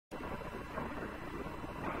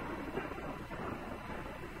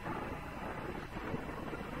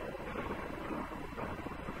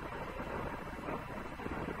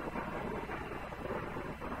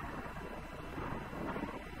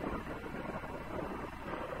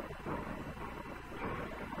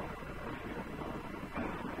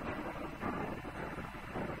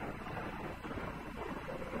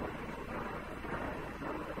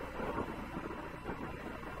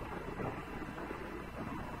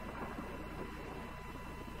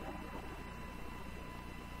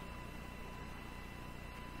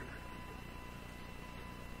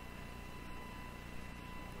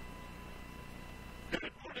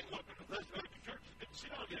see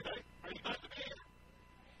all of you today. Are you glad to be here?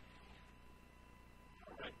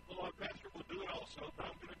 All right. Well, our pastor will do it also, but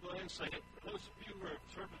I'm going to go ahead and say it. For those of you who have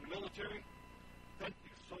served in the military, thank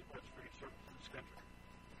you so much for your service in this country.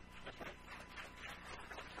 That's right.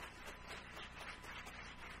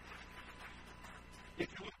 If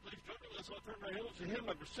you would please join me, let's all turn our hymns to hymn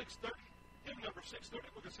number 630. Hymn number 630,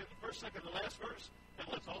 we're going to sing the first, second, and the last verse, and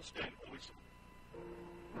let's all stand while we sing.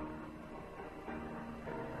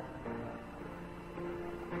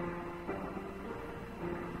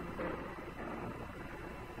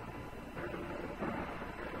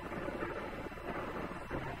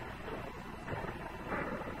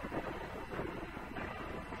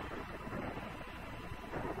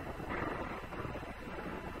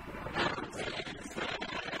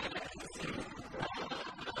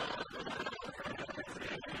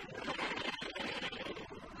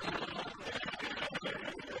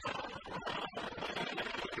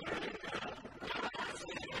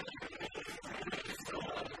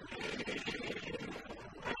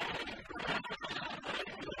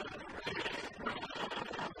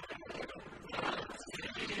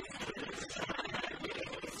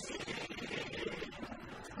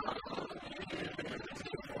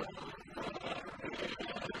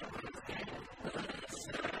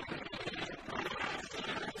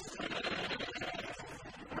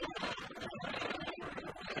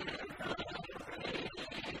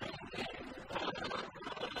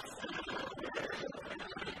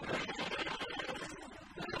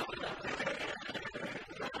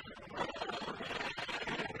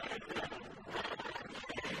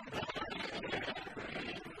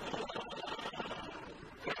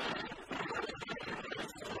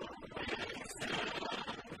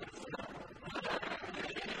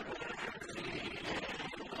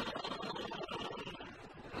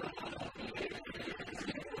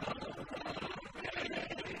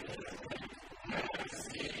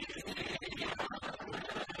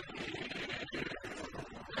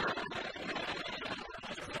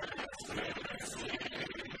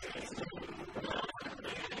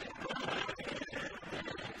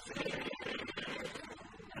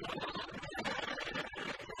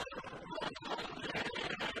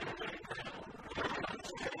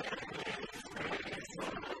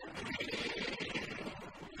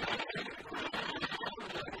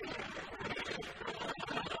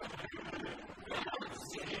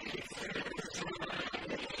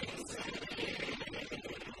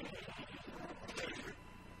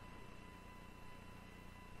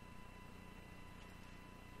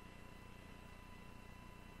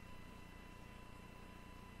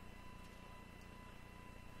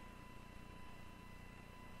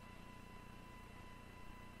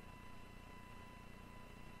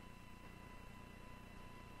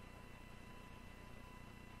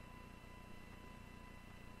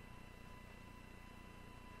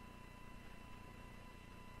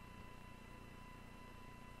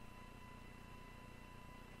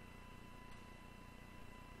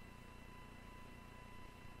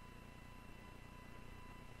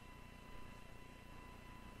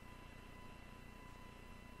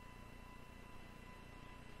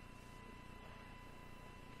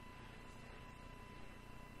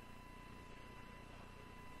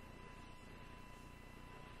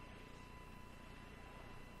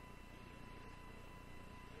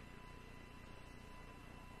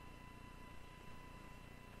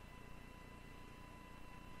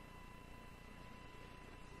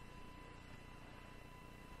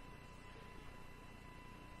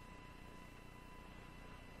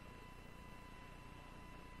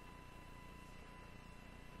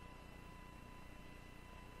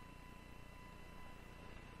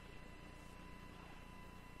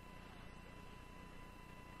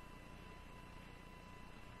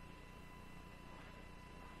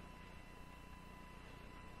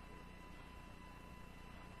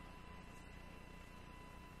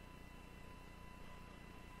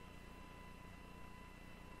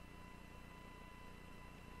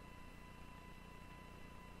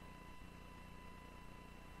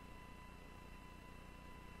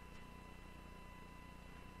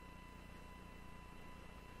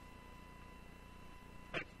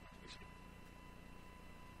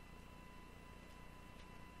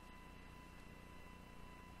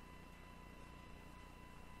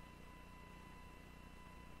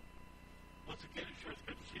 Once again, it sure is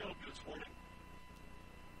good to see all of you this morning.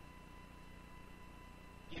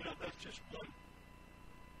 You know, that's just one.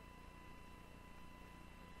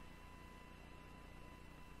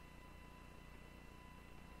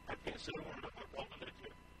 I can't say a word about my problem today,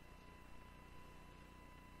 too.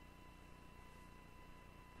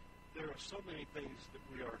 There are so many things that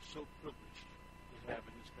we are so privileged to have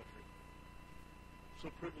in this country. so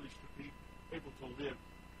privileged to be able to live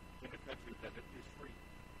in a country that is free,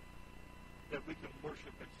 that we can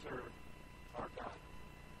worship and serve our God.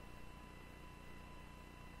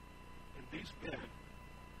 And these men,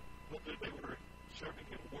 whether they were serving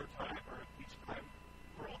in wartime or in peacetime,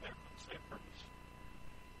 were all there for the same purpose.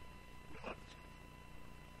 We love this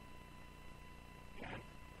country. And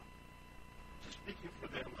just speaking for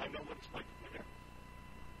them, I know what it's like to be there.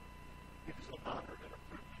 It is an honor and a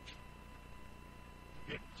privilege to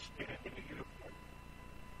be able to stand in a uniform,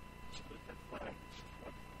 salute that flag. This is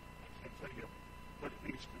wonderful. I can't tell you what it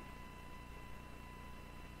means to me.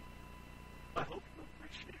 I hope you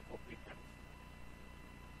appreciate what we have.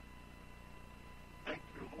 Thank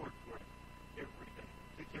your Lord for it every day.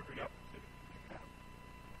 Take every opportunity we have.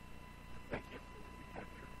 And thank you for what we have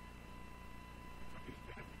here. For these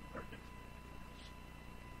men who are influenced.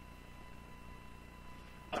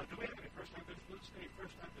 Do we have any first-time visitors? Any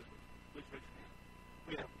first-time visitors? Please raise your hand.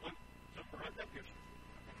 We have one gentleman right back here.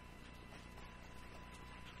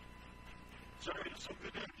 Sorry, it's so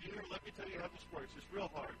good to have you here. Let me tell you how this works. It's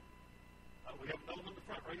real hard. We have another one in the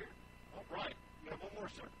front right here. All right. We have one more,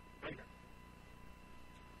 sir. Right here.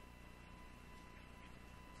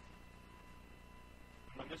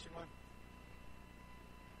 Am I missing one?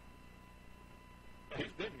 Oh,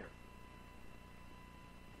 he's been here.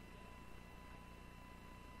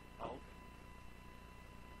 Oh, okay.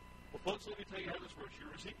 Well, folks, let me tell you how this works.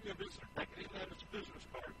 You're receiving a visitor packet. Even that is a visitor's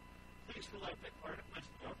card. Please fill out that card and place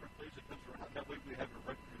it in the offer. Please, it comes around. That way we have a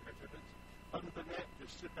record of attendance. Other than that,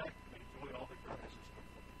 just sit back and enjoy all that God has in store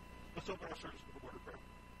for you. Let's open our service with a word of prayer.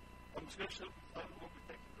 I'm just going to show you, Father, Lord, we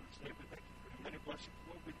thank you for this day. We thank you for your many blessings.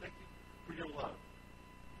 Lord, we thank you for your love.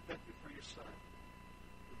 We thank you for your Son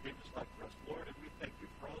who gave his life for us, Lord, and we thank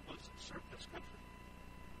you for all those that serve this country,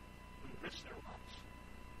 who risk their lives.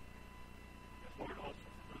 And Lord, also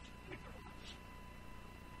for those who take their lives.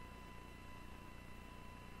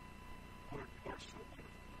 Lord, you are so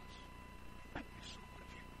wonderful to us. Thank you so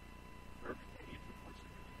much for everything you do for us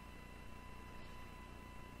every day.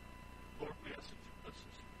 Lord, we ask that you bless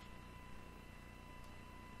this service.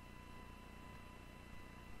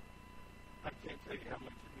 I can't tell you how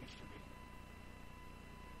much it means to me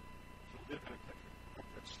to live in a country like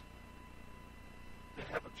this, to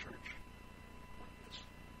have a church like this,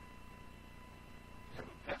 to have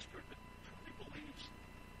a pastor that truly believes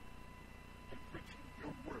in preaching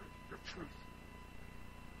your word, your truth.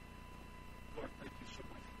 Lord, thank you so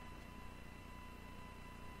much.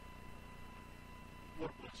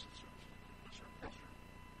 Lord, bless the service. Bless our pastor.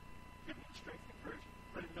 Give him the strength and courage.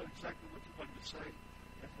 Let him know exactly what you're going to say.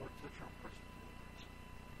 And Lord, touch our personal lives.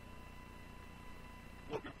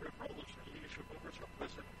 Lord, we pray for all those in leadership over us, our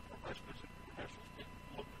president, our vice president, our national, state,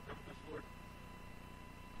 and local governments, Lord.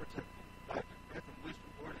 Protect them. Guide them. Grant them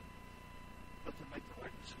wisdom, Lord, and let them make the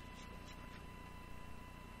right decisions for this country.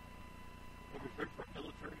 Lord, we pray for our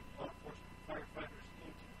military, law enforcement, firefighters,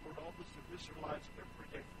 EMTs, Lord, all those that risk their lives every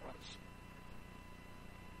day for us.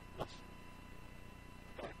 Bless them.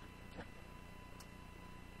 Guide them. Protect them.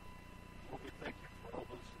 Lord, we thank you for all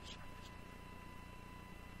those that serve this country.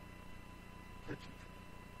 Touch each one.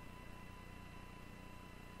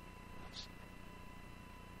 Bless them.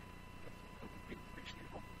 Let them be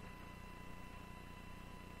appreciated all the way.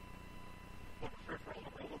 Lord, we pray for all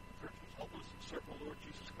of our local churches, all those that serve the Lord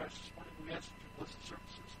Jesus Christ this morning. We ask that you bless the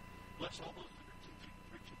services. Bless all those that are teaching,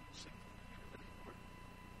 preaching, and singing for you today, Lord.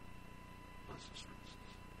 Bless the services.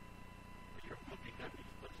 That your will be done in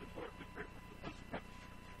these places. Lord, we pray for the Baptist Church.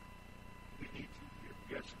 We need you here.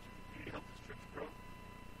 We ask that you continue to help this church grow.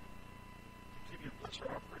 Continue to bless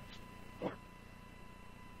our offerings. Lord,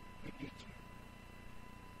 we need you.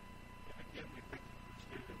 And again, we thank you for this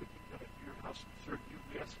day that we can come into your house and serve you.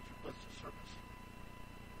 We ask that you bless the service.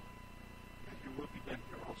 And your will be done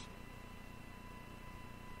here also.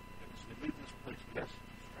 And as we leave this place, we ask that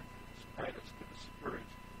you strengthen us, guide us, give us the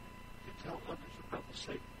courage to tell others about the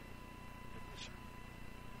Savior that we serve.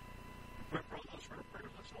 We pray for all those who are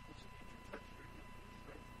prayerless, all those that need your touch, your healing, your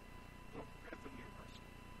strength. Lord, grant them your mercy.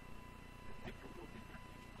 And make your will be done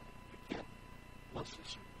in each one. Again, bless this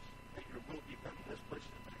service. May your will be done in this place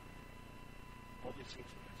today. All these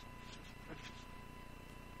things we ask in Jesus' precious name.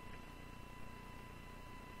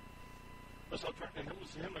 Let's all turn to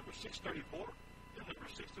hymn number 634. Hymn number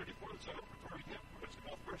 634, that's our offertory hymn. We're going to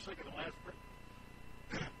sing the first, second, and last verse.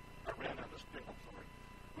 I ran out of spin, I'm sorry.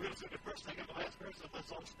 We're going to sing the first, second, and last verse, and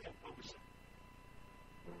let's all stand while we sing.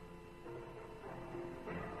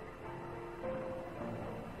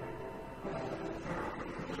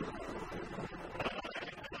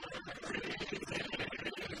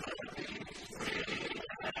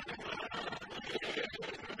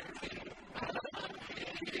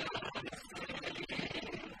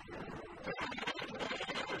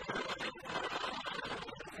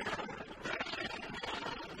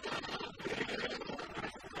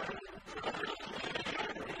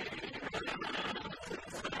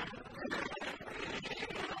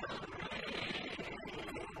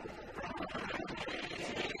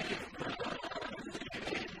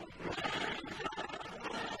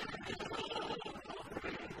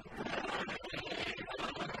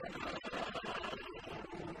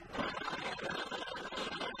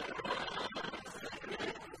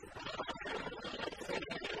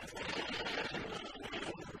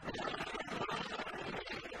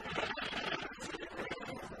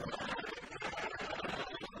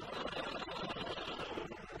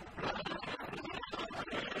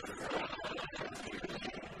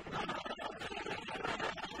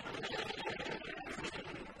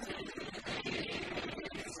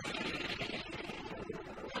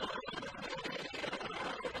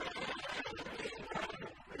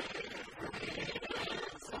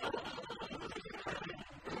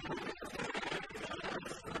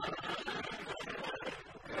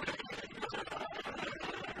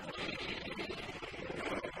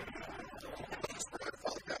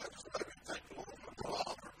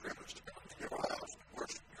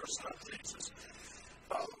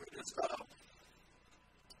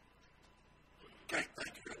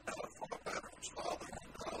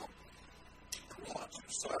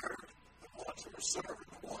 are serving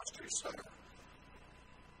the ones to serve.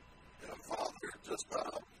 Father, just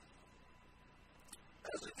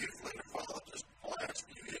as a youth leader, Father, just the last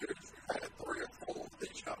few years, we've had 3 or 4 of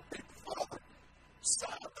these young people, Father,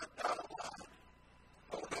 sign that dotted line,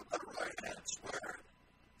 hold up their right hand, swear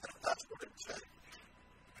that that's what it takes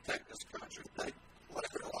to take this country, they lay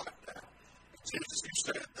their life down. And Jesus, you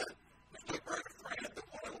said that there's no greater friend than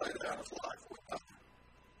one who laid down his life with another.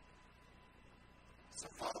 So,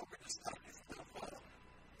 Father, we just thank you for them, Father.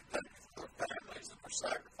 We thank you for their families and their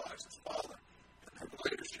sacrifices, Father, and their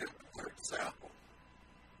leadership and their example.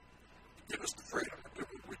 Give us the freedom to do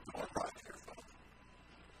what we're doing right here, Father.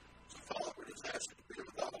 So, Father, we just ask you to be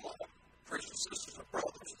with all of our Christian sisters and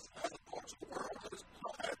brothers in other parts of the world that has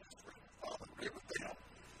not had this freedom, Father. Be with them.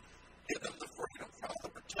 Give them the freedom, Father.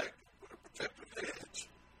 Protect them with a protective hedge.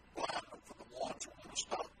 Blind them from the ones who want to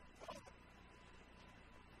stop them, Father.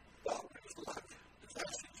 Father, we just love you. Just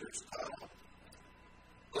ask you to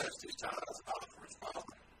bless these tithes and offerings,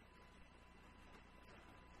 Father.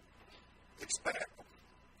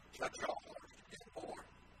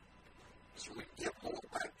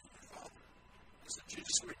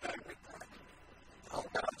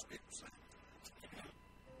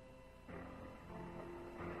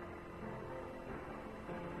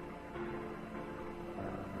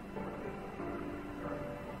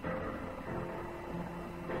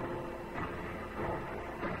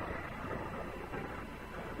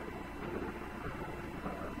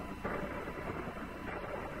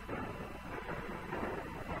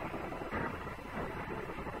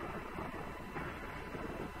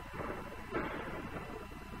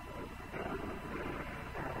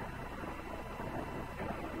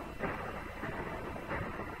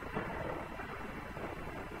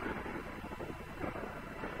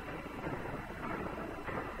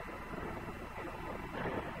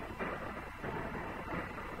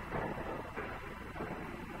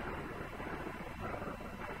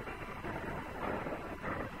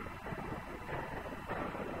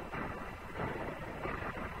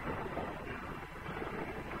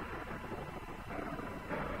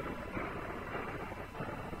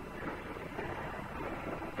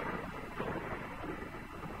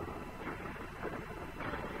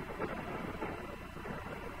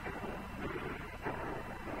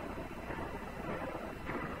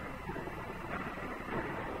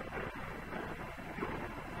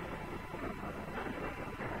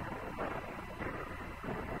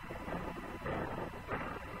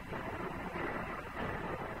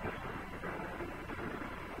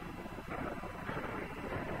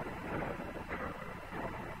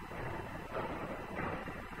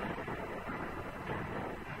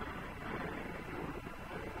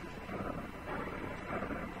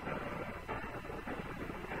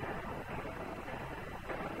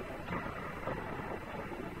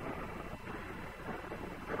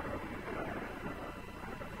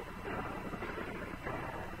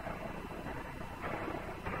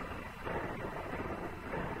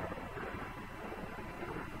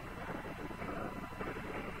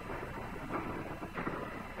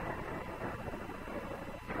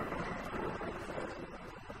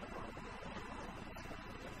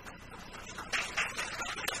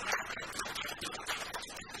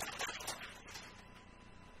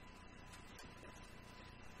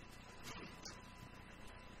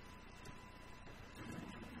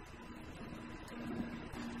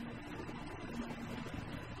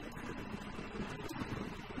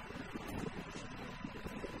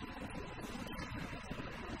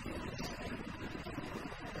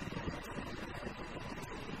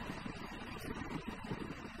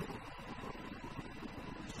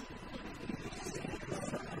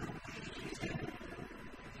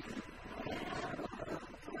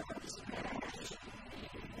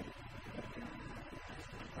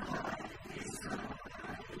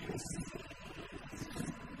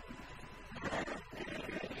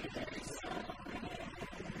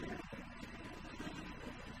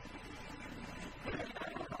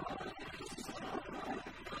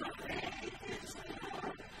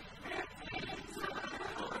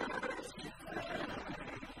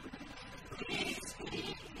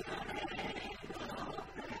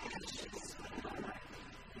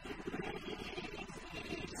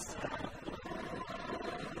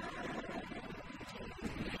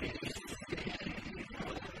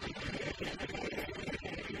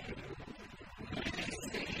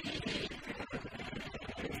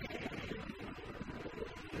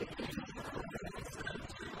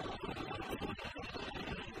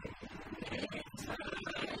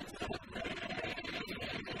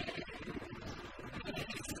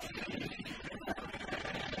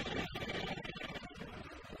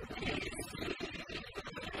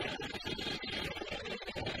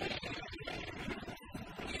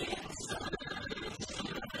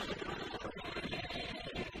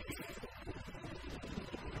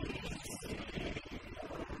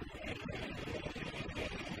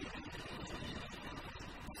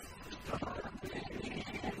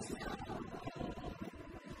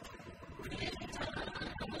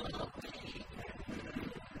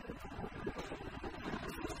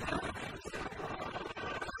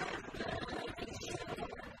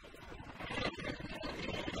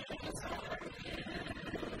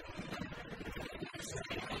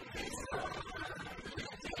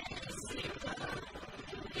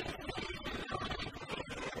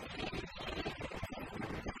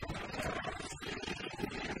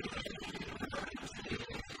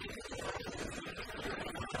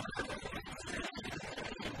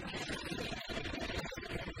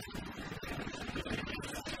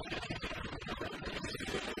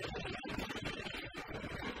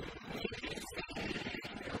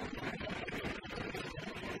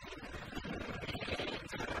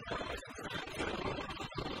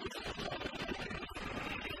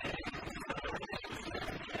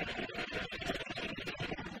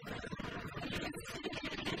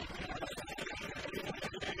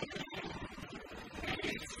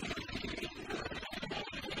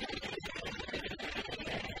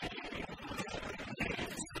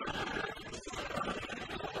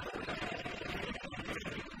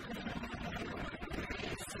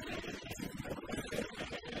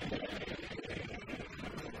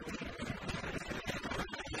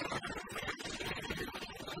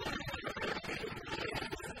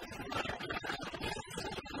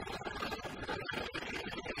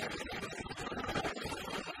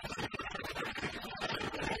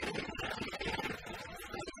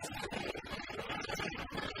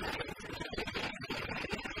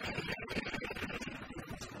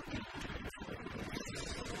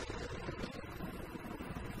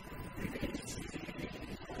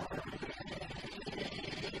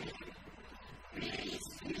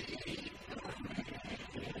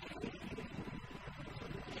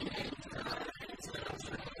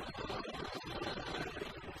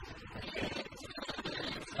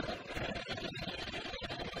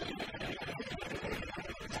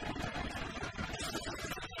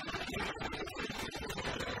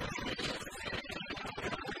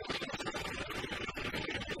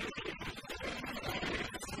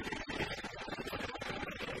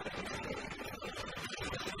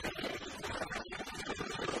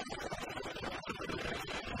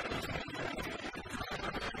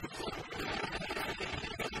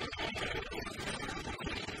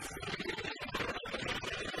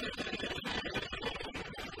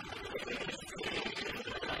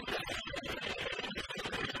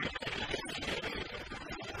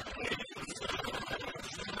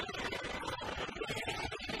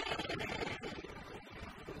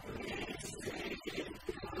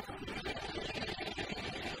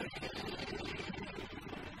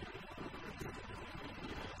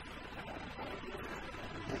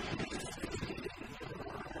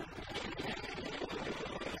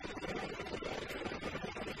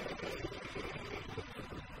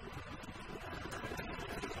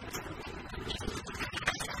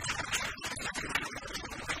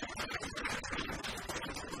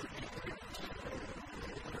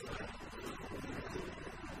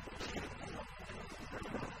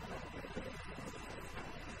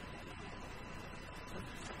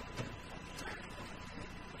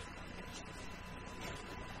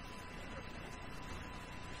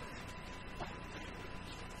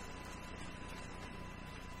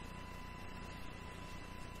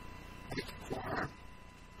 Choir.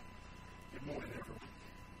 Good morning, everyone.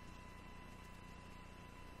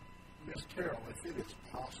 Miss Carol, if it is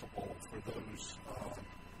possible for those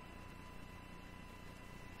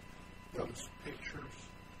pictures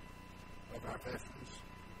of our veterans,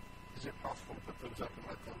 is it possible to put those up and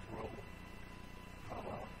let those roll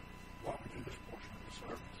while we do this portion of the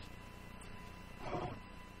service?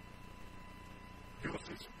 You'll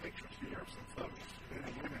see some pictures here of some folks, men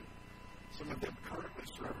and women, some of them currently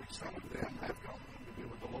serving, some of them have gone on to be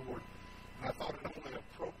with the Lord. And I thought it only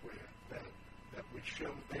appropriate that we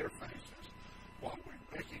show their faces while we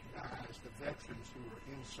recognize the veterans who are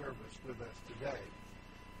in service with us today.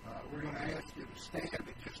 We're going to ask you to stand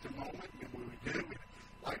in just a moment, and when we do, we'd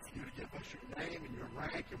like for you to give us your name and your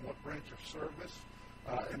rank and what branch of service,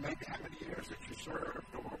 and maybe how many years that you served,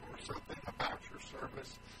 or something about your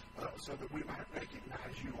service, so that we might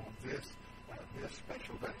recognize you on this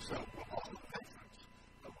special day. So, with all the veterans,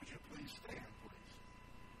 would you please stand, please?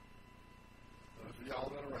 Those of y'all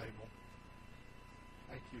that are able,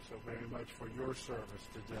 thank you so very much for your service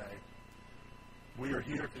today. We are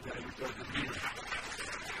here today because of you.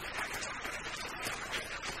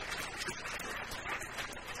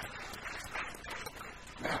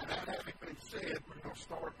 Now, that having been said, we're going to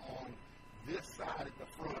start on this side at the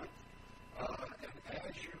front.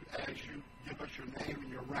 And as you give us your name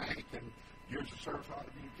and your rank and years of service on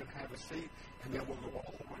it, you can have a seat, and then we'll go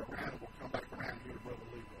all the way around, and we'll come back around here to Brother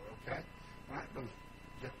Leroy, okay? All right, Brother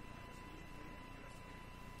Jeff.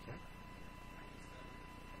 Okay.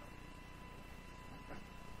 Okay.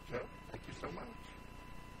 Joe, thank you so much.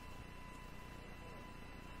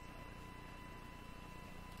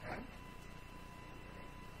 Okay.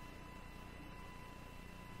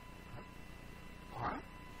 All right.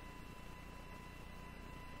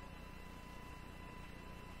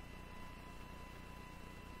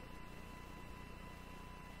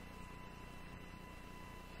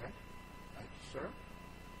 Okay. Thank you, sir.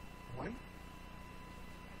 Wayne?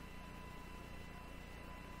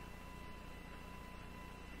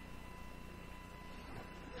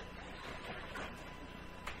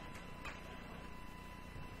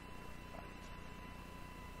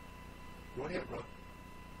 Go ahead, brother.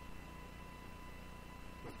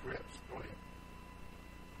 With grips. Go ahead.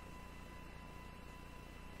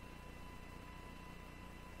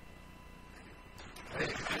 Hey.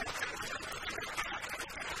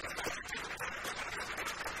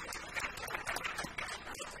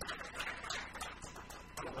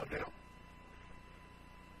 Hello, Dale.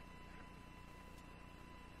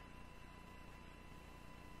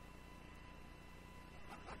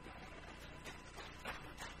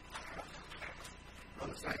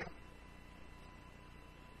 Brother Sam.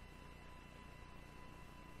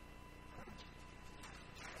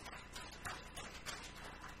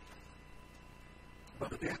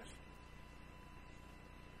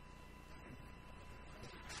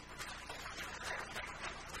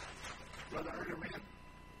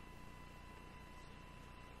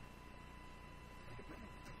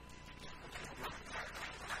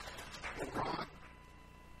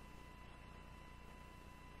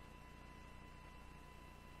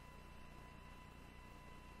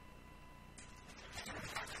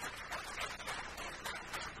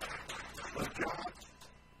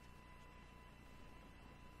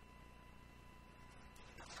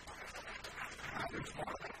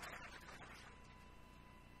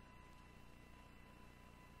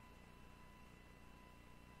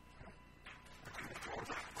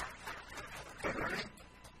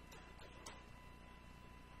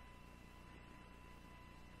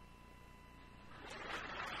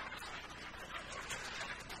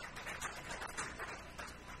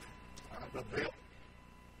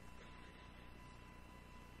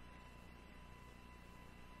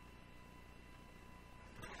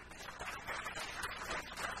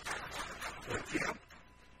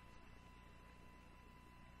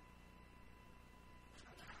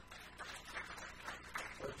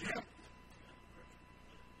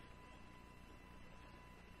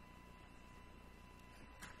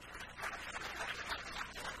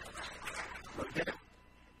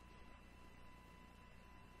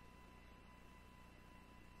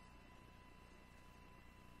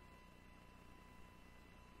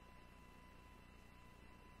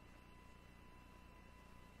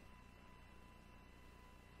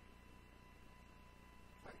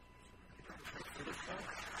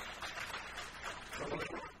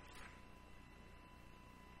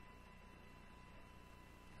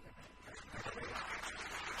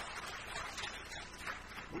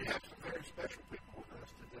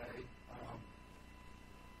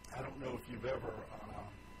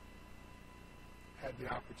 had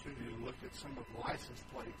the opportunity to look at some of the license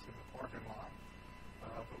plates in the parking lot.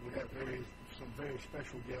 But we have some very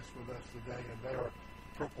special guests with us today, and they are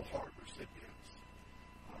Purple Heart recipients.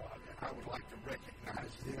 And I would like to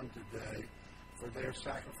recognize them today for their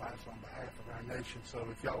sacrifice on behalf of our nation. So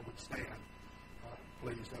if y'all would stand,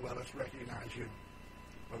 please, and let us recognize you.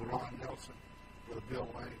 Brother Ron Nelson, Brother Bill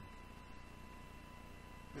Lane,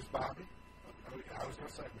 Miss Bobby. I was going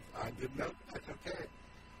to say, I didn't know. That's okay.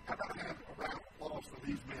 How about a round of applause for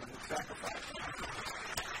these men that sacrificed?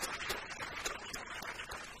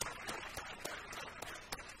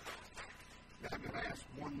 Now, I'm going to ask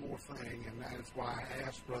one more thing, and that is why I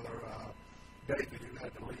asked Brother David, who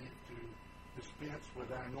had to leave, to dispense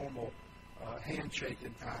with our normal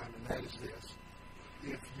handshaking time, and that is this.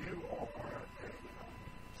 If you are a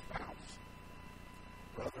spouse,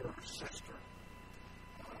 brother or sister,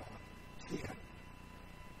 kin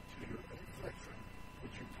to a veteran,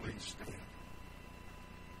 would you please stand?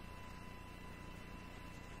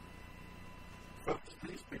 Folks,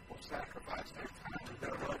 these people sacrifice their time and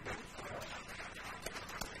their love for us.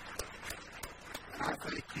 And I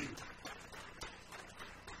thank you.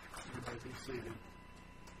 You may be seated.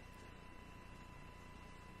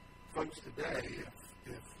 Folks, today,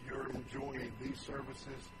 if you're enjoying these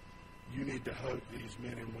services, you need to hug these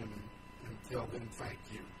men and women and tell them thank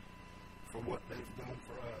you for what they've done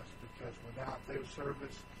for us, because without their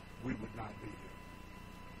service, we would not be here.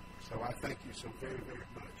 So I thank you so very, very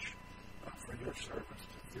much for your service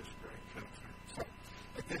to this great country. So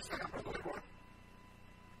at this time, Brother Leroy,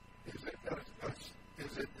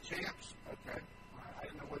 is it the champs? Okay. I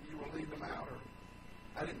didn't know whether you were leading them out or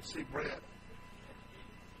I didn't see Brett.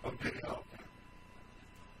 Okay.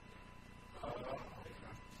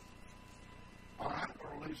 All right,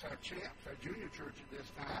 we'll release our champs, our junior church at this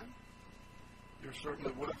time. You're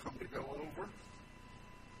certainly welcome to go over.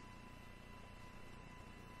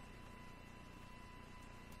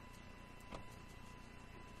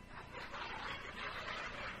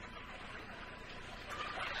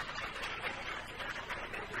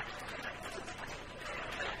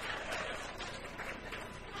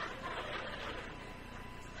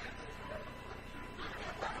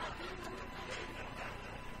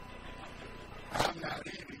 I'm not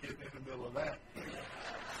even getting in the middle of that.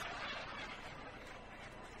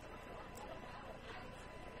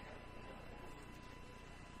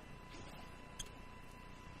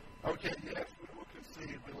 Okay, yes, we will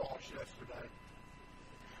concede. We lost yesterday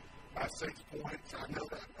by 6 points. I know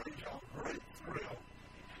that brings y'all great thrill.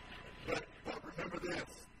 But remember this,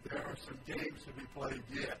 there are some games to be played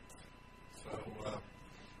yet. So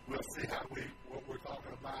we'll see what we're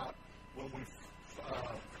talking about when we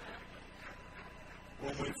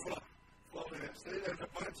float in. See, there's a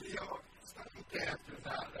bunch of y'all dancers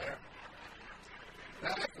out there.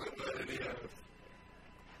 Exactly what it is.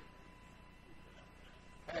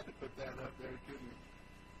 Had to put that up there, couldn't you?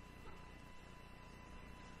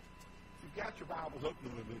 If you've got your Bibles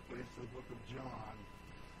open with me, please, to the book of John.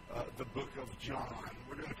 The book of John.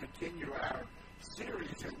 We're going to continue our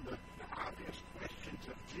series in the obvious questions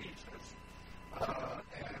of Jesus.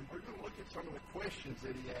 And we're going to look at some of the questions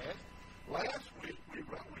that he asked. Last week, we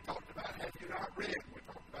talked about, have you not read? We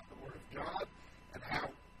talked about the Word of God and how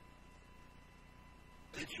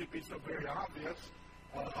it should be so very obvious.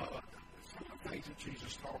 Some of the things that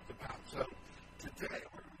Jesus talked about. So today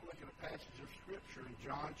we're going to look at a passage of Scripture in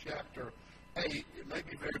John chapter 8. It may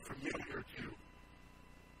be very familiar to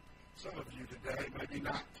some of you today, maybe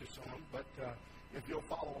not to some, but if you'll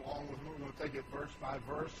follow along with me, we're going to take it verse by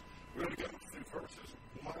verse. We're going to go through verses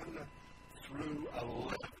 1 through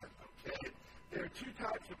 11. Okay? There are two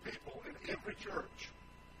types of people in every church.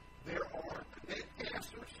 There are the net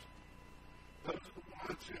casters. Those are the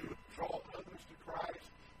ones who draw others to Christ.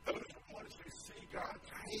 Those are the ones who see God's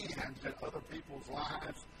hands in other people's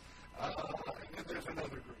lives. And then there's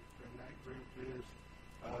another group, and that group is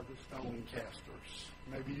the stone casters.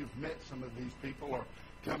 Maybe you've met some of these people or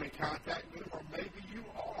come in contact with them, or maybe you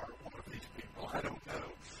are one of these people. I don't know.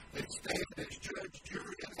 They stand as judge,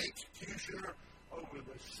 jury, and executioner over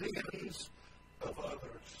the sins of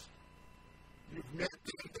others. You've met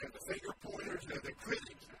them. They're the finger pointers. They're the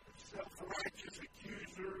critics. They're the self-righteous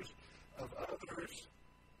accusers of others.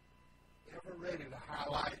 Ever ready to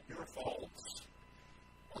highlight your faults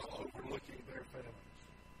while overlooking their failings.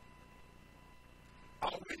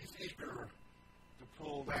 Always eager to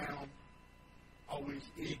pull down. Always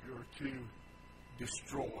eager to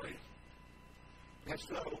destroy. And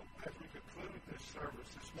so, as we conclude this service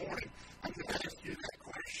this morning, I'm going to ask you that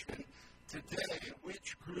question today.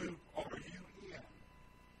 Which group are you in?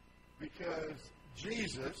 Because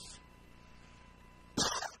Jesus,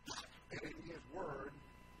 and in His Word,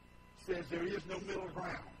 says there is no middle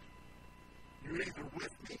ground. You're either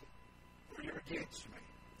with me or you're against me.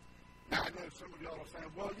 Now, I know some of y'all are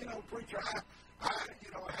saying, well, preacher, I have to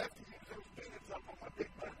use those peanuts up on my big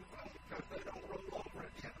budget phone because they don't roll over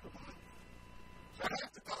at the end of the month. So I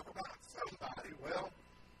have to talk about somebody. Well,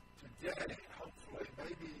 today, hopefully,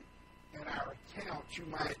 maybe in our account, you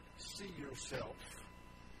might see yourself.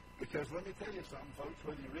 Because let me tell you something, folks,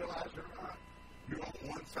 whether you realize it or not, you're on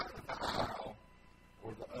one side of the aisle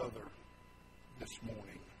or the other this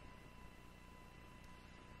morning.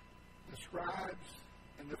 The scribes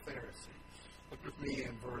and the Pharisees. Look with me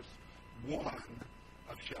in verse 1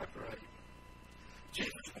 of chapter 8.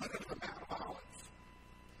 Jesus went into the Mount of Olives,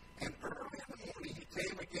 and early in the morning he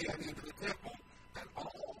came again into the temple, and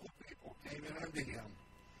all the people came in unto him,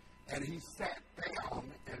 and he sat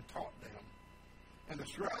down and taught them. And the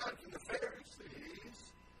scribes and the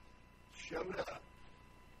Pharisees showed up,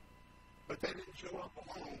 but they didn't show up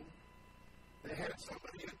alone. They had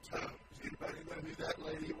somebody in tow. Does anybody know who that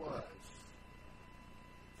lady was?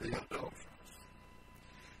 The adulteress.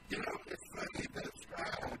 It's funny that the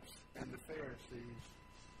scribes and the Pharisees,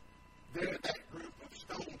 they're that group of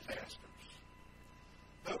stone casters.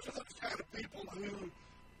 Those are those kind of people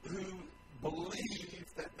who believe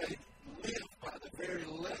that they live by the very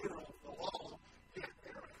letter of the law, yet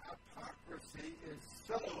their hypocrisy is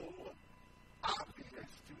so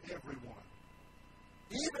obvious to everyone.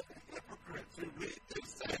 Even the hypocrites who read this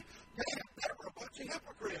say, man, there were a bunch of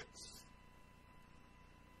hypocrites.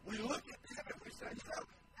 We look at them and we say,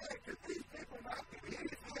 hey, could these people not do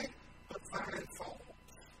anything but find fault?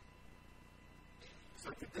 So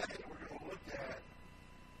today we're going to look at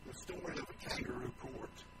the story of a kangaroo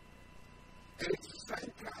court. And it's the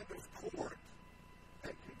same kind of court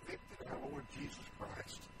that convicted our Lord Jesus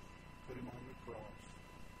Christ, put him on the cross.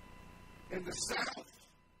 In the South,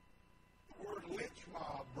 the word lynch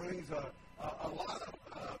mob brings a lot of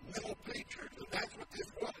mental pictures, and that's what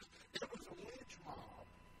this was. It was a lynch mob.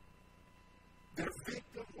 Their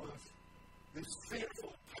victim was this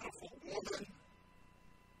fearful, pitiful woman,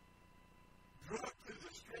 drugged through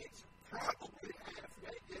the streets, probably half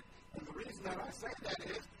naked. And the reason that I say that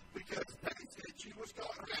is because they said she was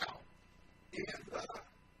caught out in the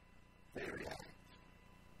very act.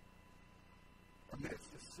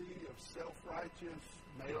 Amidst the sea of self-righteous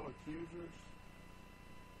male accusers.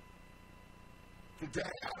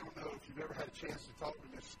 Today, I don't know if you've ever had a chance to talk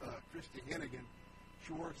to Miss Christy Hennigan.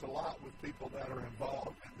 She works a lot with people that are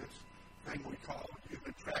involved in this thing we call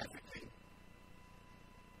human trafficking.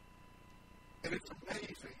 And it's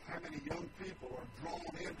amazing how many young people are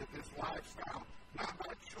drawn into this lifestyle, not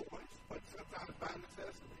by choice, but sometimes by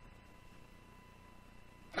necessity.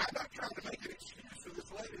 And I'm not trying to make an excuse for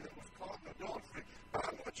this lady that was caught in adultery, but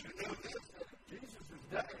I want you to know this, that in Jesus'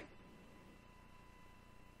 day,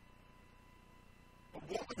 a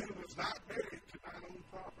woman who was not married could not own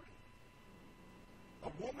property. A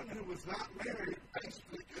woman who was not married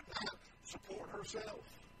basically could not support herself.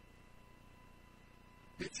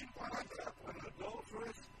 Did she wind up an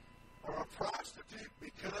adulteress or a prostitute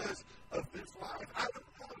because of this life? I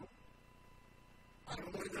don't know. I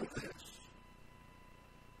don't really know this.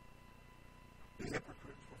 The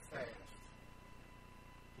hypocrites were fast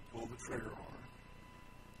to pull the trigger on her.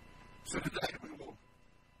 So today we will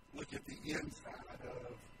look at the inside of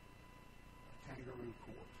a kangaroo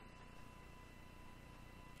court.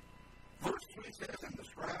 Verse 3 says, and the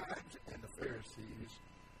scribes and the Pharisees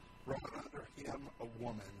brought under him a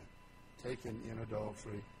woman taken in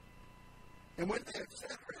adultery. And when they had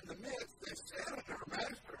set her in the midst, they said unto her,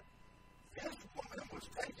 Master, this woman was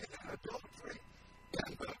taken in adultery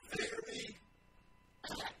in the very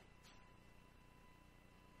act.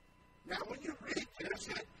 Now, when you read this,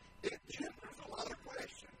 it genders a lot of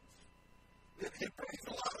questions. It brings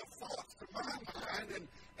a lot of thoughts to my mind,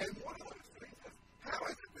 and one of those things is, how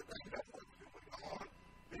is it that they know what's going on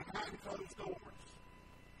behind closed doors?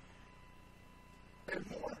 And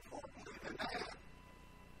more importantly than that,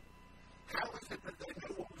 how is it that they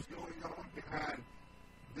know what was going on behind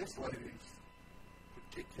this lady's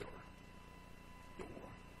particular door?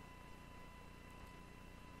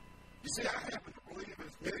 You see, I happen to believe,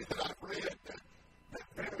 as many that I've read, that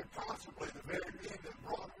very possibly the very men that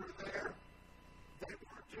brought her there, they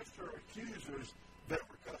weren't just her accusers, they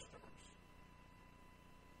were customers.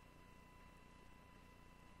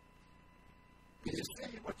 And you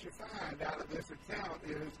see, what you find out of this account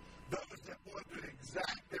is those that want to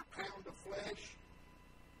exact their pound of flesh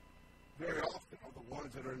very often are the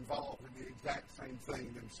ones that are involved in the exact same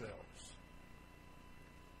thing themselves.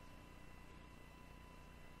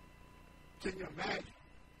 Can you imagine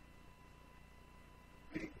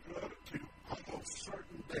being drugged to almost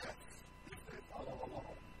certain death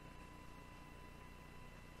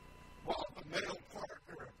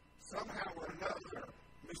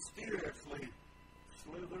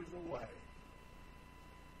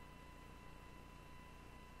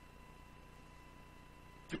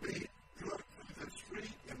to be drug through the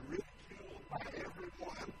street and ridiculed by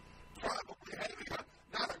everyone, probably having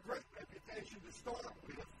not a great reputation to start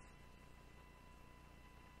with.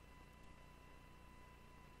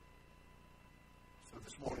 So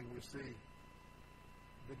this morning we see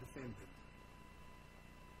the defendant,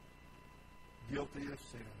 guilty of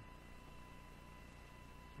sin,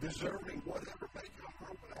 deserving whatever may come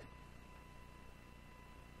her way.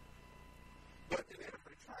 But in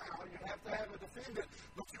every trial, you have to have a defendant,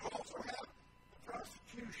 but you also have the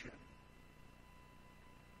prosecution.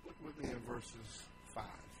 Look with me in verses 5,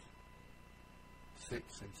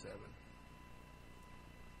 6, and 7.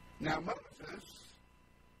 Now Moses,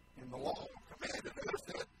 in the law, commanded us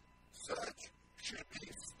that such should be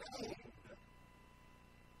stoned.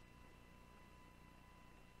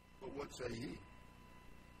 But what say ye?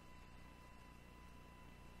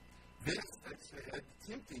 This they said,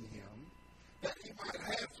 tempting him, that he might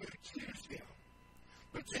have to accuse him.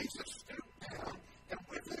 But Jesus stooped down and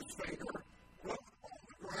with his finger wrote on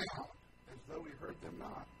the ground, as though he heard them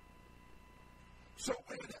not. So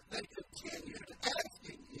when they continued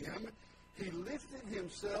asking him, he lifted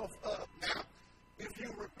himself up. Now, if you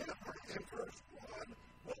remember in verse 1,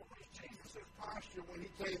 what was Jesus' posture when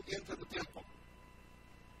he came into the temple?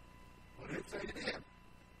 What did it say to him?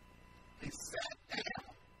 He sat down.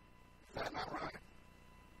 Is that not right?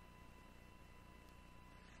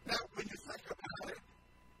 Now, when you think about it,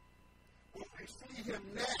 when we see him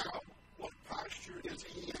now, what posture is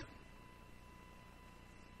he in?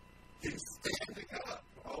 He's standing up.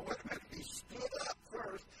 Oh, wait a minute. He stood up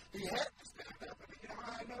first. He had to stand up. And you know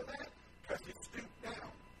how I know that? Because he stooped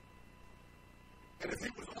down. And if he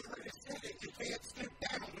was already sitting, you can't stoop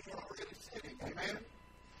down when you're already sitting. Amen?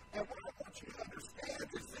 And what I want you to understand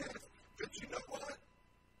is this, that you know what?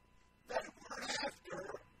 They weren't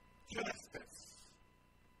after justice.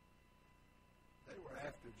 They were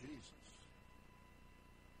after Jesus.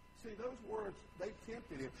 See, those words, they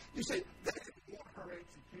tempted him. You see, they didn't want her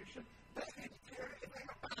execution. They didn't care anything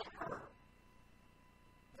about her.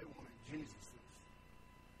 They wanted Jesus'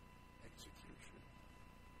 execution.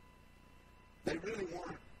 They really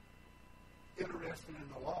weren't interested in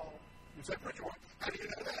the law. You say, Preacher, how do you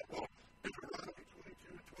know that? Well, Deuteronomy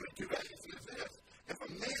 22:22 says this. If a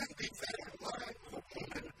man be found lying with a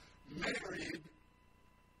woman married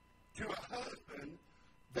to a husband,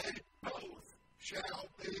 they both shall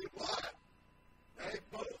be what? They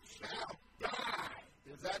both shall die.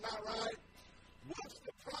 Is that not right? What's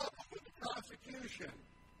the problem with the prosecution?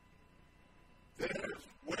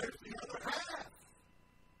 Where's the other half?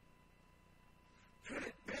 Could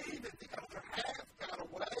it be that the other half got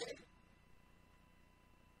away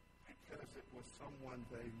because it was someone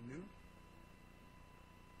they knew?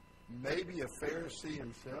 Maybe a Pharisee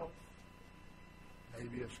himself,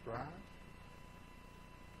 maybe a scribe.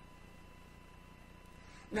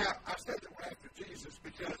 Now, I said that we're after Jesus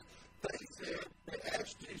because they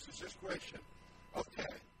asked Jesus this question.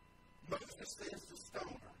 Okay, Moses says to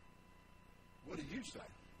stone her. What do you say?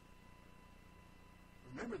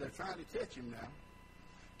 Remember, they're trying to catch him now.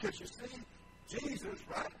 Because you see, Jesus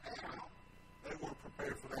right now, they weren't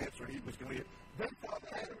prepared for the answer he was going to get. They thought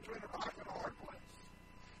they had him between a rock and a hard place.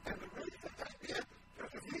 And the reason they did,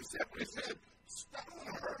 because if he simply said, stone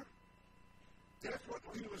her, guess what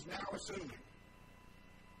he was now assuming?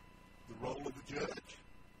 The role of the judge,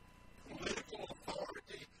 political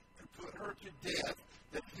authority to put her to death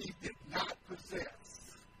that he did not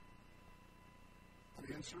possess.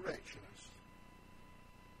 An insurrectionist,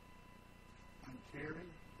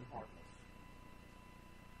 uncaring and heartless.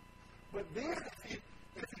 But then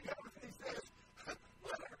if he goes and he says,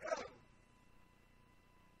 let her go,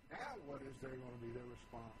 now what is there going to be their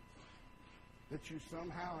response? That you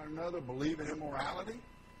somehow or another believe in immorality?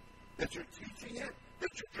 That you're teaching it? That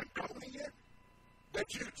you're condoning it?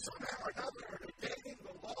 That you somehow or another are negating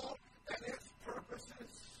the law and its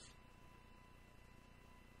purposes?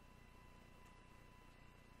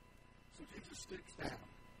 So Jesus stoops down.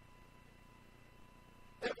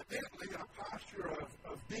 Evidently in a posture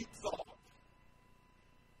of deep thought.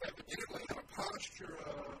 Evidently in a posture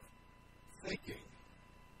of thinking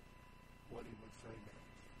what he would say next.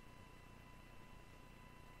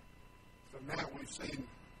 So now we've seen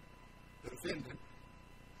the defendant.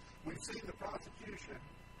 We've seen the prosecution.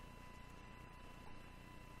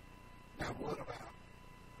 Now what about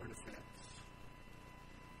her defense?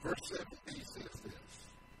 Verse 7b says this.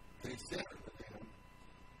 He said unto them,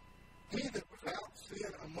 he that without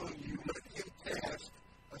sin among you, let him cast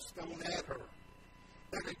a stone at her.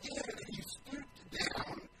 And again he stooped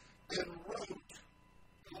down and wrote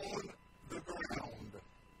on the ground.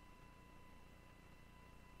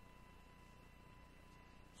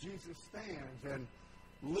 Jesus stands and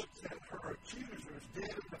looks at her accusers dead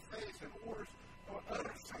in the face and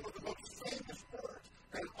utters some of the most famous words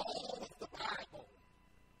in all of the Bible.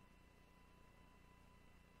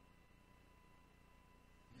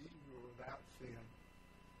 Ye who are without sin,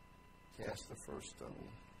 cast the first stone.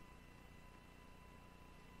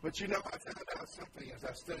 But I found out something as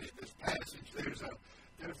I studied this passage. There's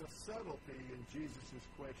a subtlety in Jesus'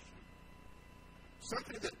 question.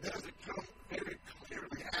 Something that doesn't come very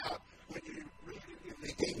clearly out when you read it in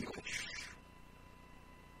the English.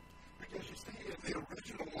 Because you see, in the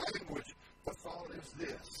original language, the thought is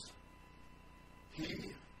this: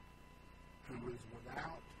 he who is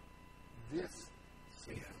without this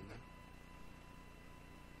sin,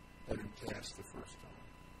 let him cast the first stone.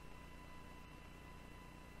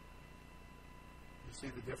 You see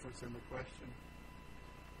the difference in the question?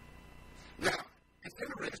 Now, it's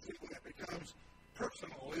interesting when it becomes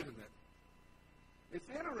personal, isn't it? It's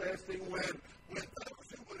interesting when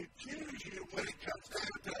those who would accuse you, when it comes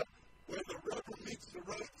down to where the rubber meets the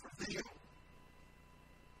road for them.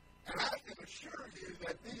 And I can assure you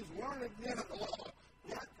that these learned men of the law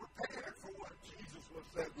weren't prepared for what Jesus was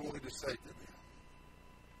going to say to them.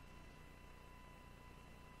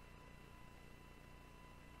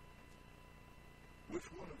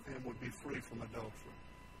 Which one of them would be free from adultery?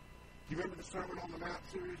 Do you remember the Sermon on the Mount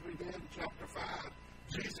series we did in chapter 5?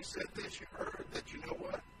 Jesus said this, you heard that, you know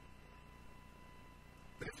what?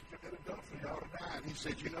 That if you commit adultery, you ought to die. And he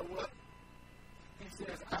said, you know what? He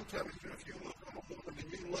says, I'm telling you, if you look on a woman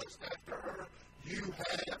and you lust after her, you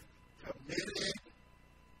have committed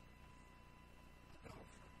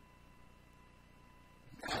adultery.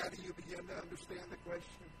 Now do you begin to understand the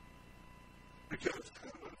question? Because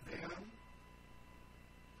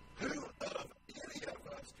who of any of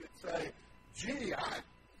us could say, gee, I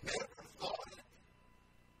never thought it?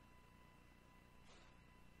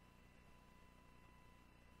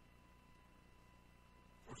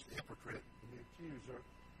 Of course, the hypocrite and the accuser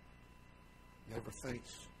never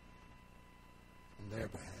thinks on their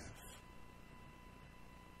behalf.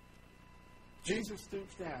 Jesus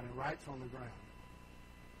stoops down and writes on the ground.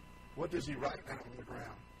 What does he write down on the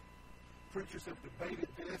ground? Preachers have debated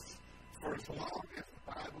this for as long as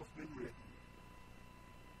the Bible's been written.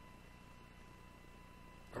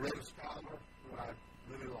 I read a scholar who I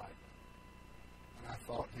really liked, and I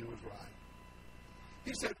thought he was right.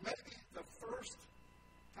 He said maybe the first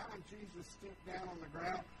time Jesus stooped down on the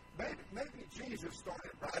ground, maybe Jesus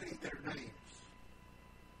started writing their names.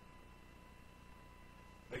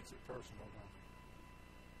 Makes it personal,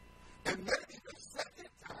 don't it? And maybe the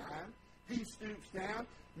second time he stoops down,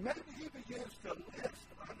 maybe he begins to list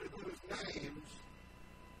under those names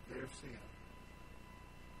their sin.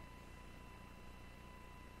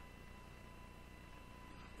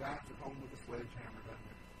 Drives it home with a sledgehammer, doesn't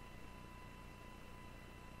it?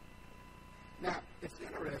 Now, it's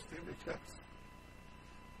interesting because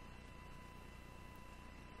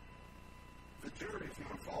the jury is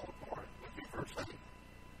going to fall apart. Look at verse 8.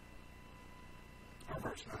 Or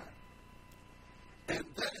verse 9. And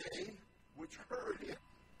they which heard it,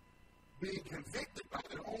 being convicted by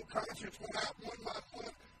their own conscience, went out one by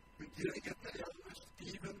one, beginning at the eldest,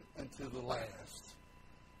 even unto the last.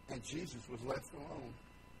 And Jesus was left alone,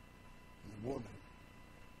 and the woman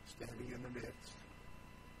standing in the midst.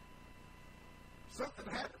 Something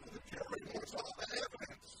happened to the jury once all the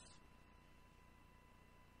evidence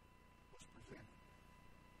was presented.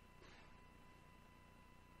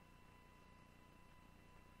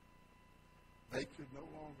 They could no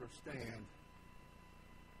longer stand.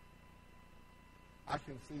 I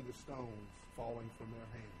can see the stones falling from their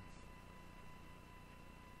hands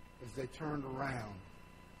as they turned around,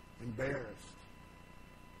 embarrassed,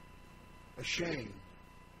 ashamed,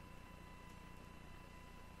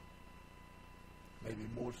 maybe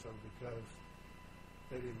more so because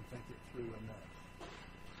they didn't think it through enough,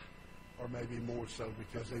 or maybe more so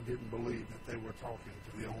because they didn't believe that they were talking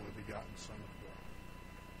to the only begotten Son of God.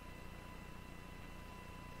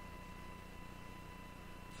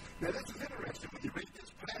 Now, this is interesting when you read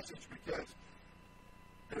this passage because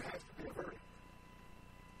there has to be a verdict.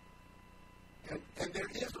 And there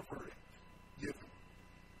is a verdict given.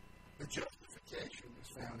 The justification is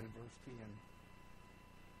found in verse 10.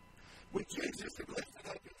 When Jesus had lifted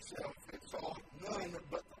up himself and saw none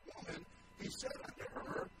but the woman, he said unto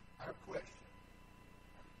her, our question,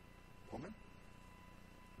 Woman,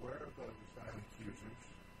 where are those thine accusers?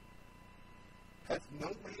 Hath no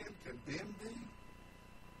man condemned thee?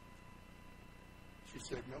 She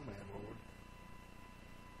said, No man, Lord.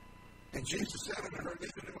 And Jesus said unto her,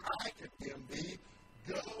 Neither do I condemn thee.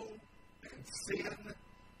 Go and sin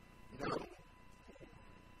no more.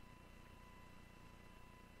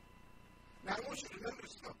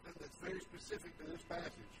 specific to this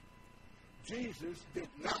passage. Jesus did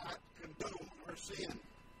not condone her sin.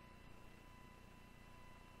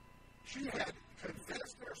 She had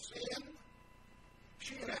confessed her sin.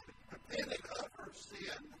 She had repented of her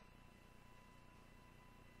sin.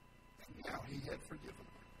 And now he had forgiven her.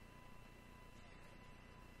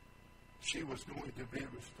 She was going to be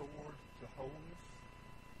restored to wholeness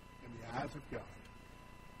in the eyes of God,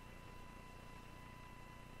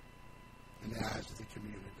 in the eyes of the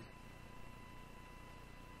community.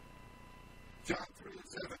 John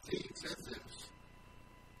 3:17 says this: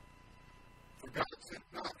 "For God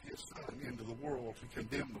sent not his Son into the world to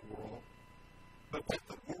condemn the world, but that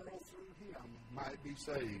the world through him might be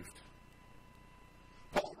saved."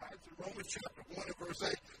 Paul writes in Romans chapter 1 and verse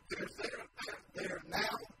 8, "There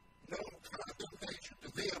now no condemnation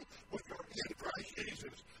to them which are in Christ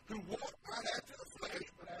Jesus, who walk not after the flesh,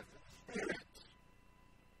 but after the Spirit."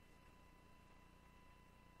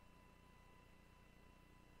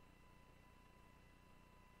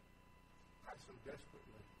 I so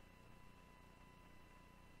desperately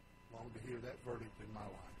long to hear that verdict in my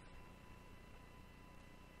life.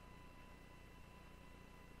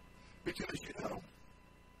 Because,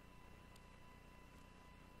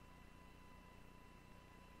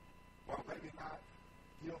 while maybe not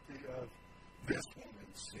guilty of this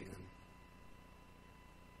woman's sin,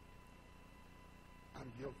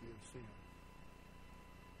 I'm guilty of sin.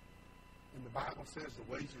 And the Bible says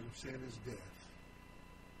the wages of sin is death.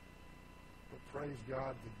 But praise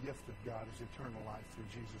God, the gift of God is eternal life through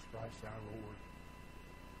Jesus Christ our Lord.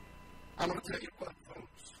 I'm going to tell you what,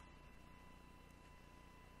 folks.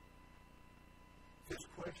 This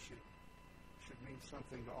question should mean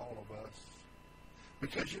something to all of us.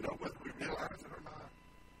 Because, whether we realize it or not,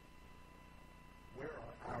 where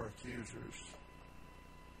are our accusers?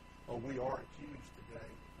 Oh, we are accused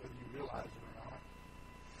today, whether you realize it or not.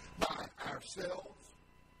 By ourselves.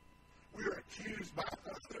 We are accused by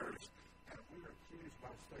others. And we are accused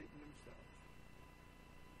by Satan himself.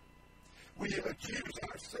 We accuse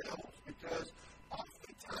ourselves because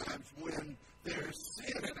oftentimes when there's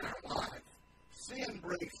sin in our life, sin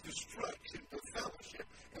brings destruction to fellowship,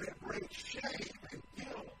 and it brings shame and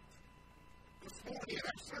guilt. This morning in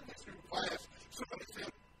our Sunday school class, somebody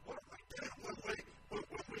said, "What do we do when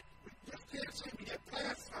we just can't seem to get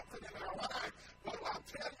past something in our life?" Well, I'll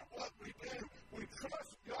tell you what we do. We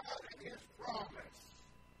trust God and his promise.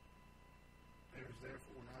 There is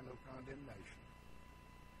therefore now no condemnation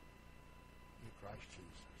in Christ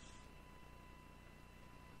Jesus.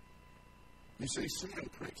 You see, sin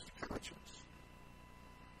pricks the conscience.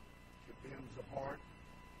 It condemns the heart,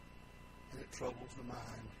 and it troubles the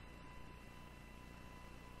mind.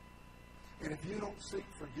 And if you don't seek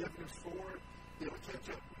forgiveness for it, it'll catch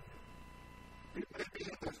up with you. It may be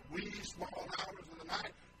in those wee, small hours of the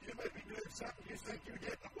night. You may be doing something you think you're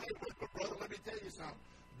getting away with, but brother, let me tell you something.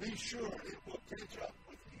 Be sure it will catch up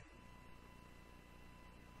with you.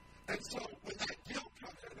 And so when that guilt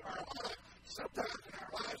comes into our life, sometimes in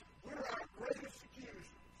our lives, we're our greatest accusers.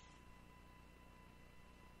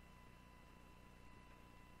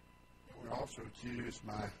 And we're also accused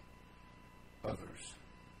by others.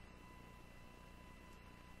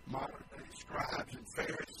 Modern-day scribes and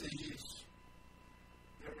Pharisees,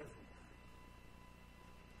 they're everywhere.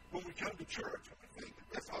 When we come to church and we think that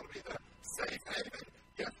this ought to be the safe haven,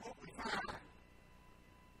 guess what we find?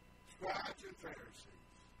 Scribes and Pharisees.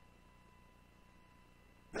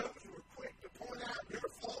 Those who are quick to point out your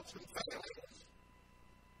faults and failings.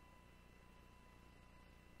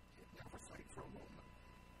 You never think for a moment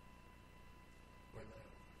where they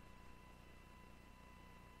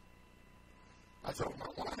are. I told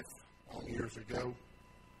my wife long years ago,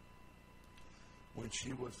 when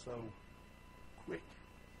she was so quick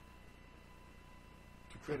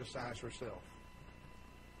to criticize herself.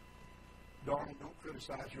 Darling, don't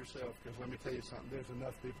criticize yourself, because let me tell you something, there's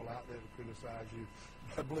enough people out there to criticize you.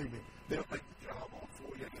 But believe me, they'll take the job on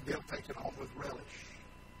for you, and they'll take it on with relish.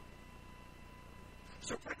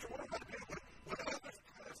 So, preacher, what do I do when others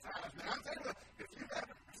criticize me? I'll tell you what, if you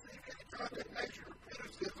haven't received any condemnation or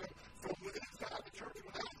criticism from within inside the church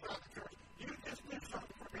or outside the church, you just do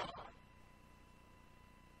something for God.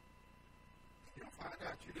 You'll find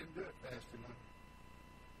out you didn't do it fast enough.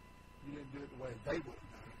 You didn't do it the way they would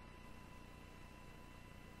have done it.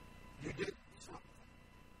 You did something.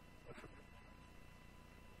 Whatever it was.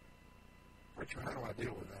 Preacher, how do I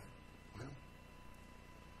deal with that? Well,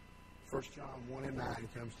 1 John 1 and 9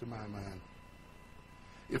 comes to my mind.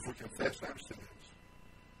 If we confess our sins,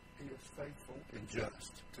 he is faithful and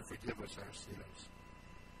just to forgive us our sins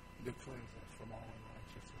and to cleanse us from all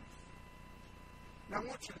unrighteousness. Now, I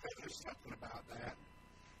want you to notice something about that.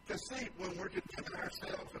 Because see, when we're condemning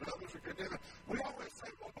ourselves and others are condemning, we always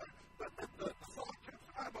say, well, but the thought comes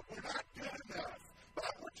to mind, but we're not good enough. But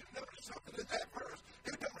I want you to notice something in that verse.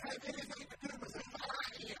 It don't have anything to do with who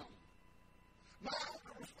I am. My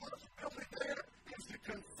only responsibility there is to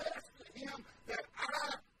confess to him that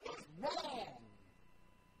I was wrong.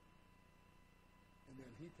 And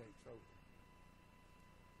then he takes over.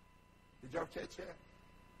 Did y'all catch that?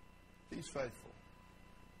 He's faithful.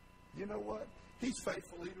 You know what? He's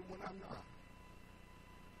faithful even when I'm not.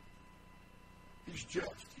 He's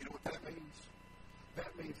just. You know what that means?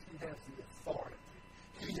 That means he has the authority.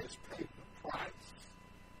 He has paid the price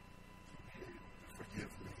to be able to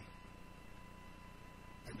forgive me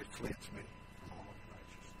and to cleanse me from all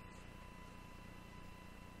unrighteousness.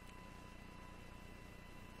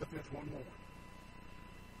 But there's one more.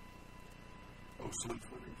 Oh, sleep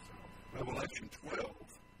with himself. Revelation 12,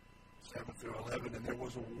 7 through 11, and there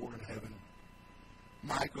was a war in heaven.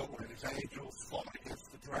 Michael and his angels fought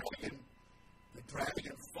against the dragon. The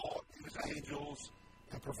dragon fought his angels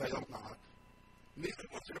and prevailed not. Neither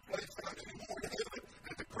was there a place found any more in heaven,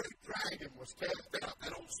 and the great dragon was cast out,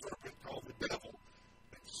 that old serpent called the devil,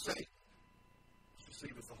 and Satan, which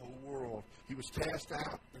deceiveth the whole world. He was cast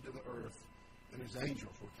out into the earth, and his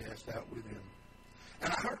angels were cast out with him.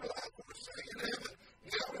 And I heard a loud voice saying in heaven,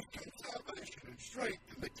 now is come salvation and strength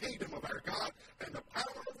in the kingdom of our God and the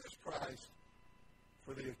power of his Christ.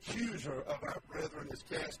 For the accuser of our brethren is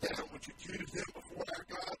cast down, which accused them before our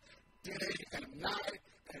God day and night,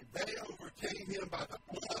 and they overcame him by the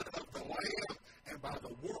blood of the Lamb and by the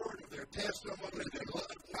word of their testimony, and they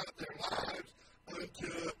loved not their lives unto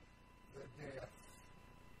the death.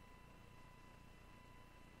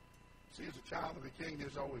 See, as a child of the King,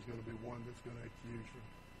 there's always going to be one that's going to accuse you.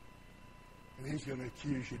 And he's going to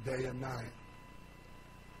accuse you day and night.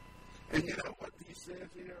 And you know what he says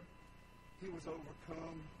here? He was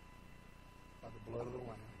overcome by the blood of the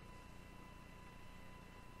Lamb.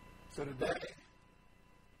 So today,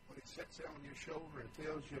 when he sits there on your shoulder and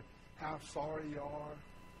tells you how sorry you are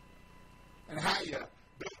and how you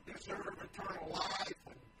don't deserve eternal life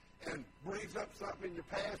and brings up something in your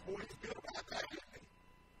past, boy, he's good about that, isn't he?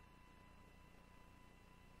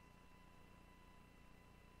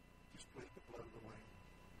 Just plead the blood of the Lamb.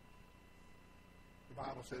 The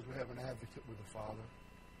Bible says we have an advocate with the Father.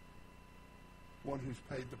 One who's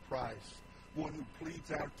paid the price. One who pleads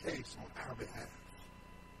our case on our behalf.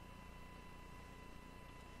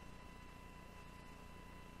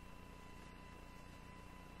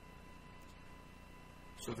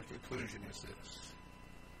 So the conclusion is this.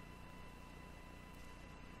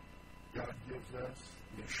 God gives us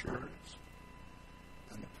the assurance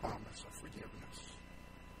and the promise of forgiveness.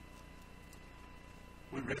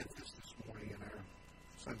 We read this morning in our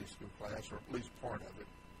Sunday school class, or at least part of it.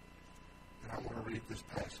 And I want to read this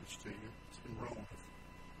passage to you. It's in Romans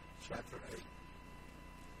chapter 8.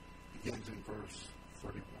 It begins in verse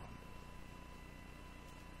 31.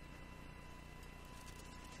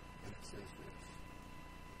 And it says this.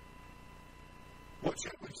 What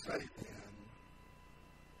shall we say then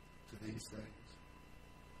to these things?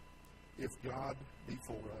 If God be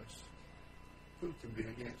for us, who can be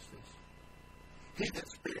against us? He that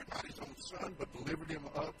spared not his own Son, but delivered him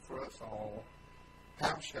up for us all,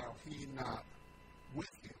 how shall he not with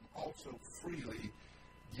him also freely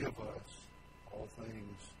give us all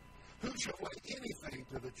things? Who shall lay anything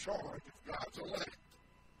to the charge of God's elect?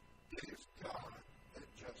 It is God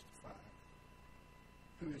that justifieth.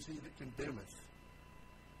 Who is he that condemneth?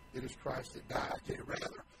 It is Christ that died, yea,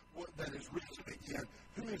 rather, that is risen again,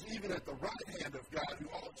 who is even at the right hand of God, who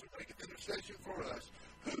also maketh intercession for us.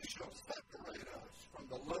 Who shall separate us from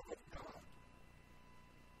the love of God?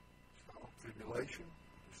 Shall tribulation,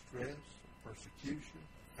 distress, persecution,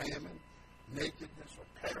 famine, nakedness, or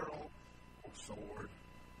peril, or sword?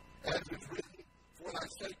 As is written, for thy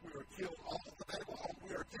sake we are killed all the day long.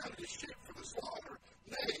 We are counted as sheep for the slaughter.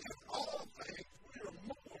 Nay, in all things we are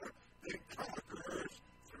more than conquerors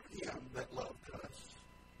through him that loved us.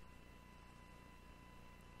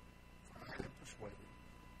 For I am persuaded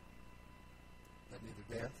that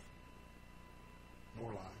neither death,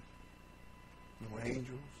 nor life, nor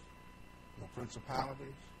angels, nor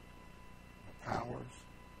principalities, nor powers,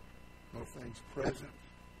 nor things present,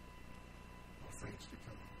 nor things to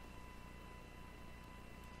come,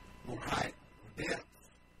 nor height, nor depth,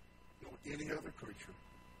 nor any other creature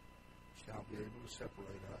shall be able to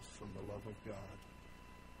separate us from the love of God,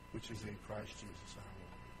 which is in Christ Jesus our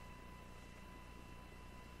Lord.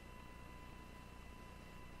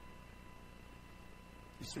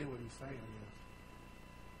 You see what he's saying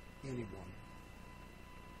is, anyone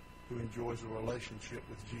who enjoys a relationship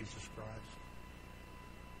with Jesus Christ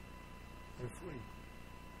They're free.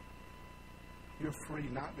 You're free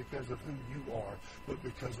not because of who you are, but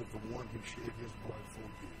because of the one who shed his blood for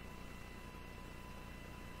you.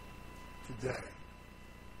 Today,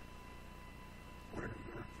 where are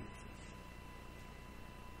your accusers?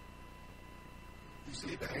 You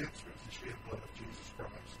see, the answer is the shed blood of Jesus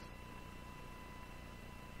Christ.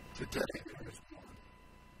 Today, there is one.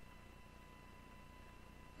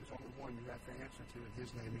 There's only one you have to answer to, and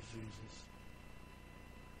his name is Jesus.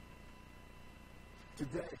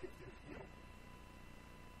 Today, if there's guilt,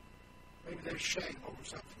 maybe there's shame over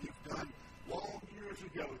something you've done long years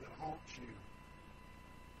ago that haunts you.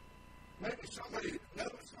 Maybe somebody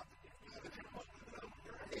knows something you've done and they're holding it over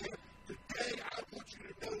your head. Today, I want you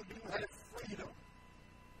to know you have freedom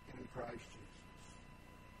in Christ Jesus.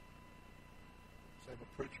 Say, but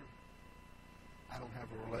preacher, I don't have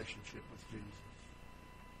a relationship with Jesus.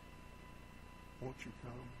 Won't you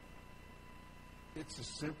come? It's as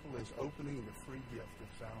simple as opening the free gift of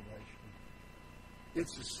salvation.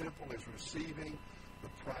 It's as simple as receiving the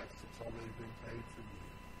price that's already been paid for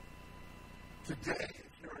you. Today,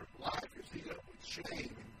 if your life is eaten up with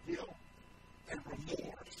shame and guilt and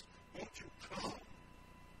remorse, won't you come?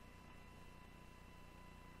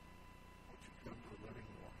 Won't you come to the living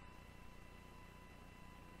water?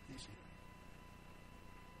 He's here.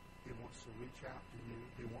 He wants to reach out to you.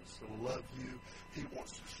 He wants to love you. He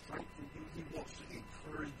wants to strengthen you. He wants to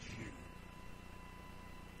encourage you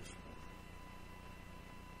this morning.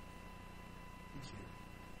 He's here.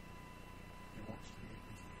 He wants to meet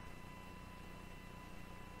with you.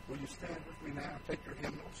 Will you stand with me now? Take your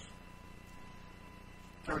hymnals.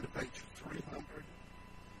 Turn to page 300.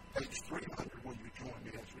 Page 300, will you join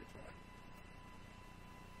me as we pray?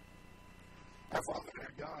 Our Father and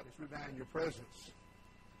our God, as we bow in your presence,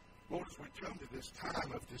 Lord, as we come to this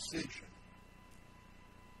time of decision,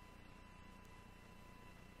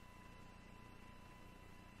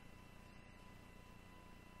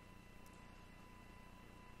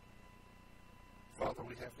 Father,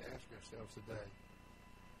 we have to ask ourselves today,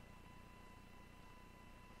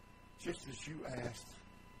 just as you asked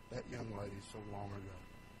that young lady so long ago,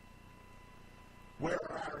 where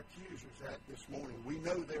are our accusers at this morning? We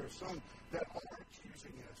know there are some that are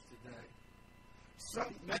accusing us today.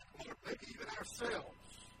 Some, Lord, maybe even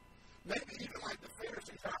ourselves. Maybe even like the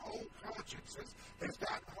Pharisees, our own conscience has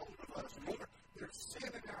gotten hold of us. And Lord, there's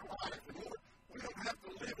sin in our life. And Lord, we don't have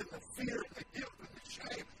to live in the fear and the guilt and the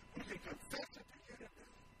shame. We can confess it to you today.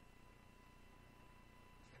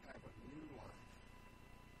 And have a new life,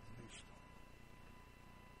 a new start.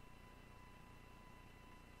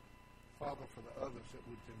 Father, for the others that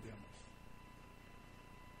would condemn us,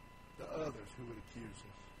 the others who would accuse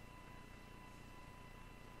us,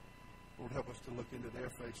 Lord, help us to look into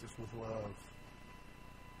their faces with love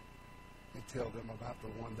and tell them about the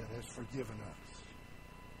one that has forgiven us.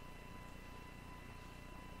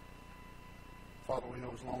 Father, we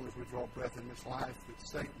know as long as we draw breath in this life that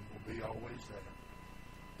Satan will be always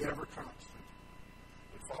there, ever constant.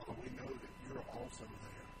 But Father, we know that you're also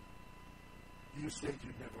there. You said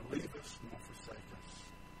you'd never leave us nor forsake us.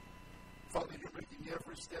 Father, you're making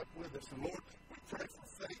every step with us. And Lord, we pray for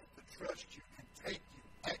faith to trust you and take you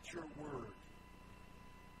at your word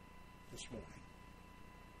this morning.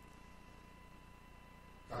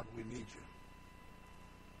 God, we need you.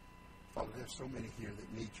 Father, there's so many here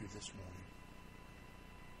that need you this morning.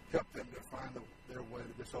 Help them to find their way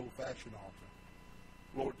to this old-fashioned altar.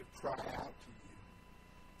 Lord, to cry out to you,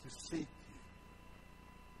 to seek you.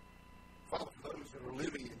 Father, for those that are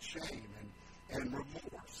living in shame and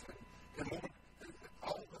remorse and Lord,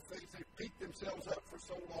 all the things they've beat themselves up for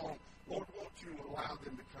so long, Lord, won't you allow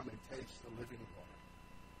them to come and taste the living water?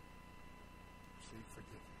 Receive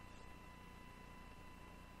forgiveness.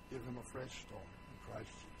 Give them a fresh start in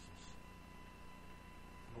Christ Jesus.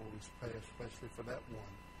 Lord, we pray especially for that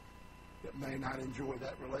one that may not enjoy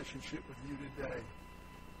that relationship with you today.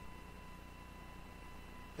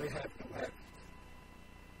 They have no advocate.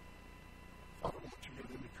 Father, won't you give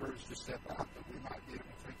them the courage to step out that we might be able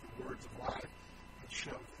to take the words of life and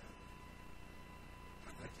show them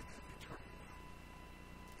that they can have eternal life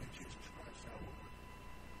in Jesus Christ our Lord.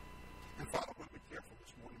 And Father, we'll be careful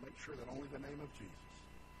this morning. Make sure that only the name of Jesus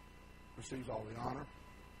receives all the honor,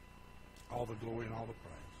 all the glory, and all the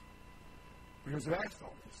praise. Because I've asked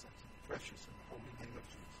all these things in the precious and the holy name of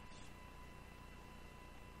Jesus.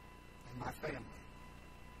 And my family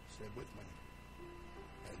said with me,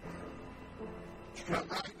 amen. You come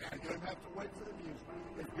right now. You don't have to wait for the music.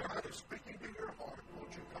 If God is speaking to your heart,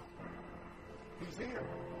 won't you come? He's here.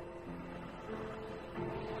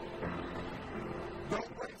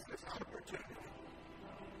 Don't waste this opportunity.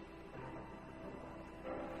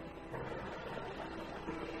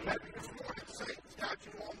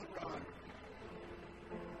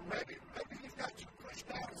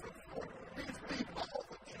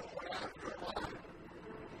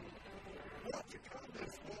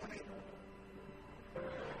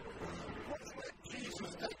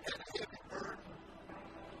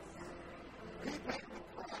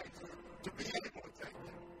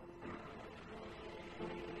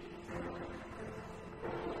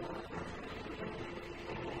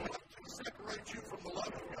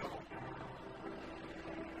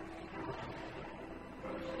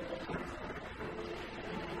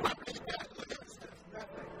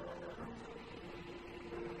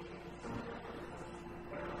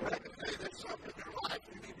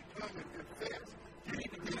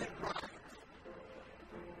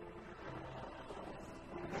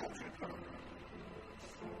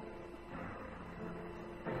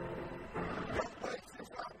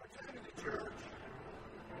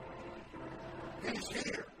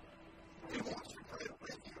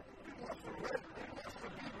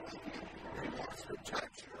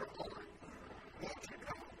 touch your heart. Won't you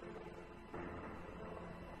come?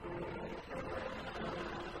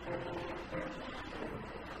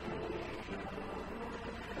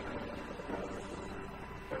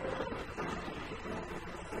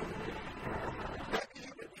 Maybe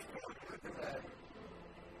you've been struggling today.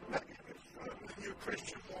 Maybe you've been struggling in your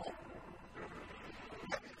Christian walk.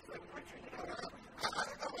 Maybe you say, preacher, I don't know,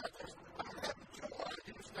 I don't have the joy I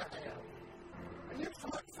used to have. And you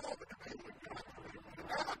look forward to being with God.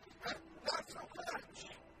 Not so much.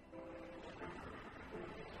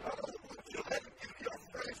 Oh, would you let Him give you a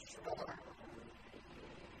fresh start?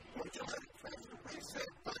 Would you let Him face the reset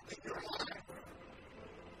back in your life?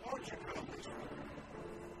 Won't you come this morning?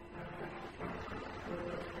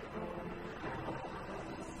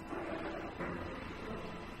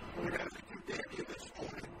 We're going to condemn you this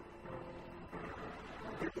morning.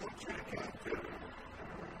 We want you to come to Him.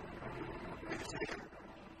 He's here.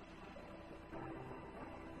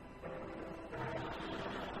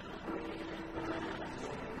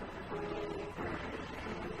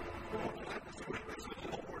 Let the sweetness of the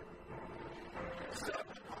Lord step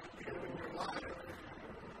upon you in your life,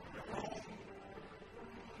 your home,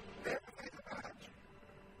 everything about you.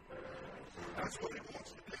 That's what He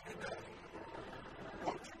wants to